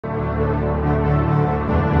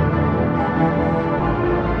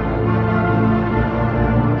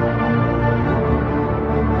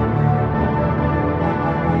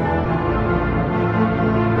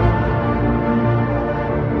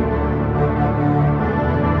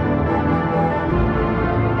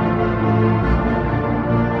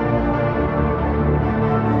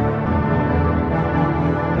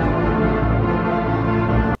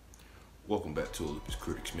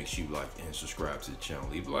channel.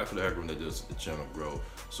 Leave a like for the algorithm that does the channel grow.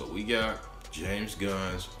 So we got James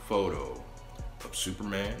Gunn's photo of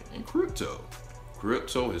Superman and Krypto.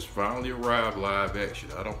 Krypto has finally arrived live action.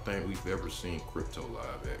 I don't think we've ever seen Krypto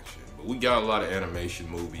live action, but we got a lot of animation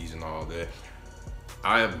movies and all that.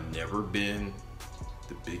 I have never been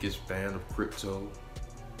the biggest fan of Krypto,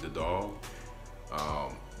 the dog,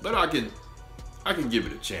 but I can give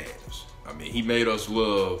it a chance. I mean, he made us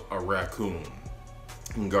love a raccoon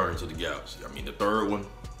in Guardians of the Galaxy. I mean, the third one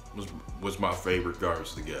was my favorite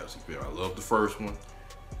Guardians of the Galaxy film. I love the first one.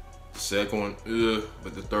 The second one,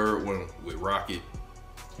 but the third one with Rocket,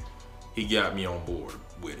 he got me on board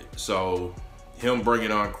with it. So him bringing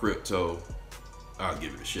on Krypto, I'll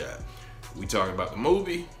give it a shot. We talking about the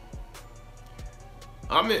movie.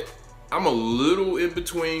 I'm a little in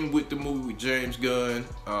between with the movie with James Gunn.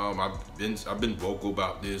 I've been vocal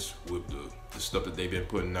about this with the stuff that they've been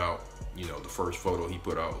putting out. You know, the first photo he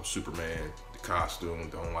put out of Superman, the costume.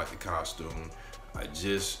 Don't like the costume. I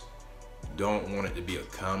just don't want it to be a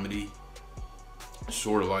comedy,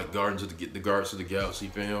 sort of like Guardians of the Galaxy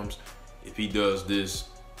films. If he does this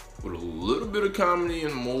with a little bit of comedy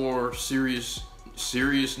and more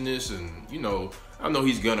seriousness, and you know, I know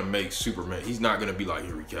he's gonna make Superman. He's not gonna be like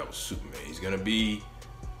Henry Cavill's Superman. He's gonna be,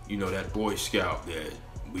 you know, that Boy Scout that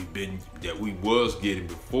we was getting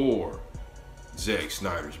before Zack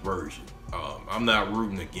Snyder's version. I'm not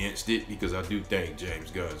rooting against it because I do think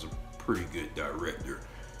James Gunn's a pretty good director.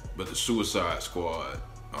 But the Suicide Squad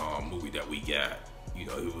movie that we got, you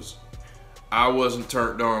know, I wasn't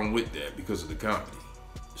turned on with that because of the comedy.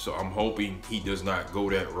 So I'm hoping he does not go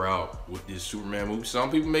that route with this Superman movie.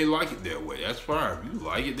 Some people may like it that way. That's fine. If you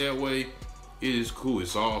like it that way, it is cool.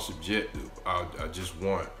 It's all subjective. I just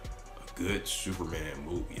want a good Superman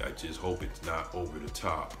movie. I just hope it's not over the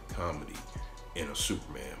top comedy in a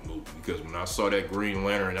Superman movie. Because when I saw that Green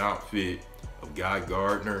Lantern outfit of Guy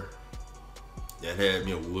Gardner, that had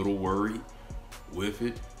me a little worried with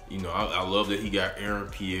it. You know, I love that he got Aaron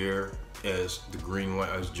Pierre as the Green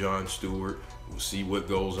Lantern, as John Stewart. We'll see what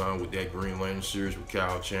goes on with that Green Lantern series with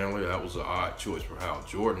Kyle Chandler. That was an odd choice for Hal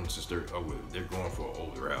Jordan, since they're going for an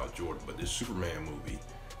older Hal Jordan. But this Superman movie,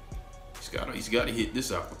 he's got to hit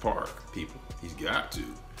this out the park, people. He's got to.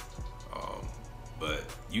 But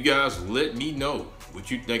you guys, let me know what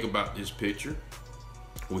you think about this picture.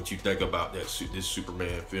 What you think about this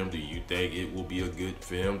Superman film. Do you think it will be a good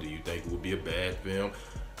film? Do you think it will be a bad film?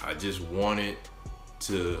 I just want it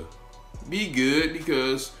to be good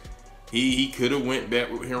because he could have went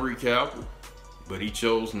back with Henry Cavill, but he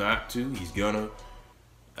chose not to. He's gonna.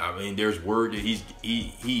 I mean, there's word that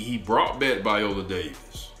he brought back Viola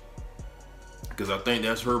Davis because I think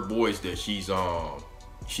that's her voice that she's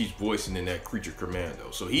voicing in that Creature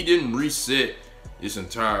Commando. So he didn't reset this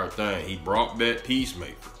entire thing. He brought back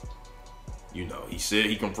Peacemaker. You know, he said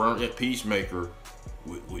he confirmed that Peacemaker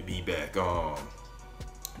would be back.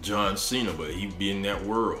 John Cena, but he'd be in that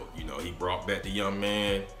world. You know, he brought back the young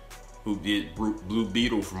man who did Blue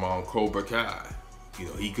Beetle from Cobra Kai. You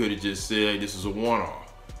know, he could have just said this is a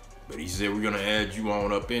one-off, but he said we're gonna add you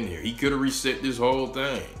on up in here. He could have reset this whole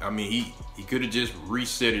thing. I mean, he could have just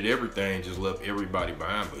resetted everything, just left everybody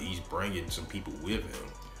behind, but he's bringing some people with him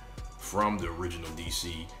from the original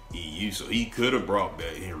DC EU. So he could have brought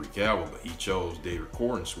back Henry Cavill, but he chose David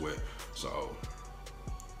Corenswet. So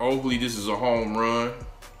hopefully this is a home run.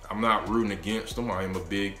 I'm not rooting against him. I am a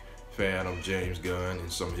big fan of James Gunn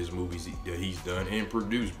and some of his movies that he's done and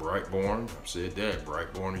produced. Brightborn, I've said that.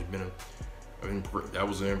 Brightborn has been that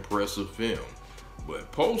was an impressive film.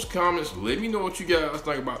 But post comments, let me know what you guys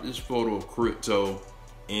think about this photo of Krypto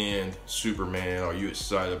and Superman. Are you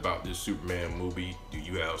excited about this Superman movie? Do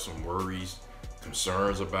you have some worries,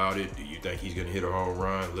 concerns about it? Do you think he's gonna hit a home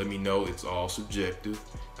run? Let me know. It's all subjective.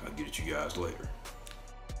 I'll get at you guys later.